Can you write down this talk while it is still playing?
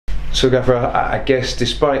So Gaffer, I guess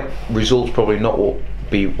despite results probably not what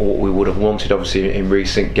we would have wanted obviously in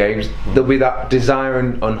recent games, there'll be that desire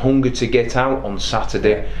and hunger to get out on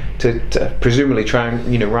Saturday to presumably try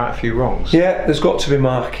and right a few wrongs. Yeah, there's got to be,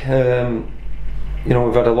 Mark.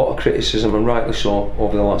 We've had a lot of criticism, and rightly so,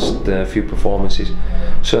 over the last few performances.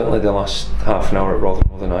 Certainly the last half an hour at Rotherham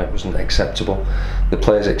the other night wasn't acceptable. The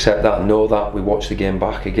players accept that, know that. We watched the game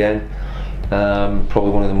back again.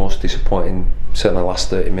 Probably one of the most disappointing, certainly the last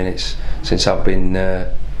 30 minutes since I've been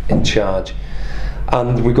in charge.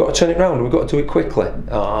 And we've got to turn it round, we've got to do it quickly.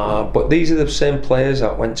 But these are the same players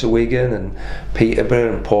that went to Wigan and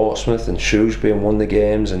Peterborough and Portsmouth and Shrewsbury and won the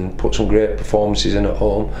games and put some great performances in at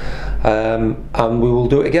home. And we will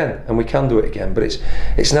do it again, and we can do it again. But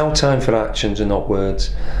it's now time for actions and not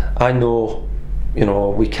words. I know,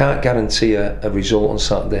 we can't guarantee a result on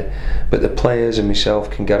Saturday, but the players and myself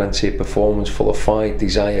can guarantee a performance full of fight,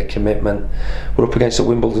 desire, commitment. We're up against a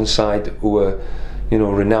Wimbledon side who are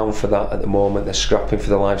renowned for that at the moment. They're scrapping for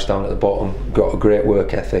their lives down at the bottom, got a great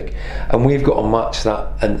work ethic, and we've got to match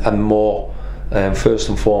that and more. First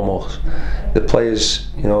and foremost, the players,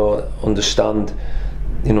 understand,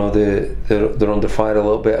 they're under fire a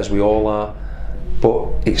little bit, as we all are. But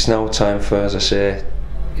it's now time for, as I say,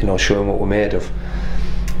 showing what we're made of.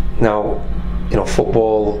 Now,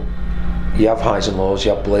 football, you have highs and lows,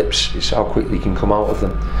 you have blips. It's how quickly you can come out of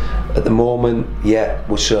them. At the moment, yeah,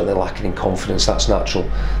 we're certainly lacking in confidence. That's natural.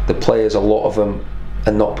 The players, a lot of them,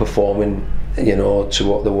 are not performing, to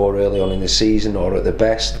what they were early on in the season or at their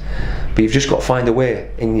best. But you've just got to find a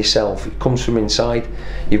way in yourself. It comes from inside.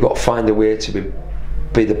 You've got to find a way to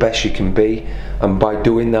be the best you can be, and by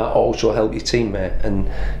doing that also help your teammate. And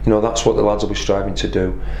that's what the lads will be striving to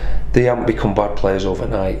do. They haven't become bad players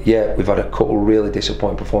overnight. Yeah, we've had a couple of really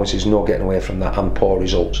disappointing performances, no getting away from that, and poor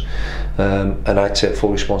results, and I take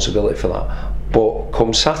full responsibility for that. But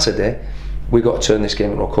come Saturday, we've got to turn this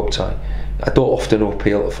game into a cup tie. I don't often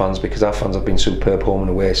appeal to fans because our fans have been superb home and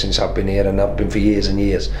away since I've been here, and have been for years and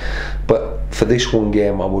years. But for this one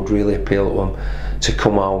game, I would really appeal to them to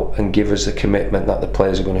come out and give us the commitment that the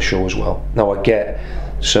players are going to show as well. Now, I get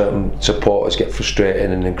certain supporters get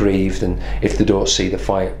frustrated and aggrieved, and if they don't see the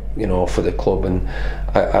fight, for the club, and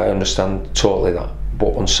I understand totally that.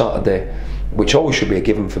 But on Saturday, which always should be a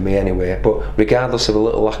given for me anyway, but regardless of a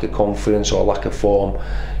little lack of confidence or lack of form,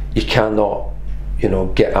 you cannot,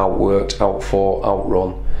 get outworked, outfought,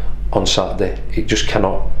 outrun on Saturday. It just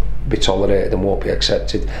cannot be tolerated and won't be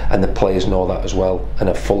accepted, and the players know that as well and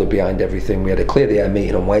are fully behind everything. We had a clear the air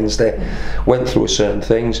meeting on Wednesday, went through certain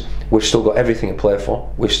things. We've still got everything to play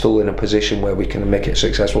for. We're still in a position where we can make it a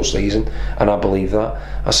successful season, and I believe that.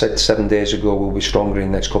 I said 7 days ago we'll be stronger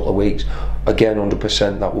in the next couple of weeks. Again,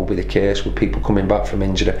 100% that will be the case, with people coming back from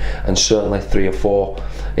injury, and certainly 3 or 4,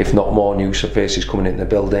 if not more, new faces coming into the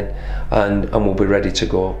building, and we'll be ready to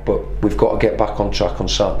go. But we've got to get back on track on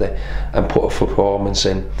Saturday and put a performance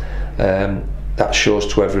in that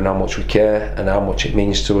shows to everyone how much we care and how much it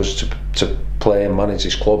means to us to play and manage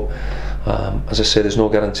this club. As I say, there's no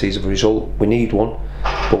guarantees of a result. We need one,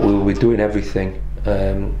 but we will be doing everything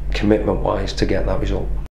commitment wise to get that result.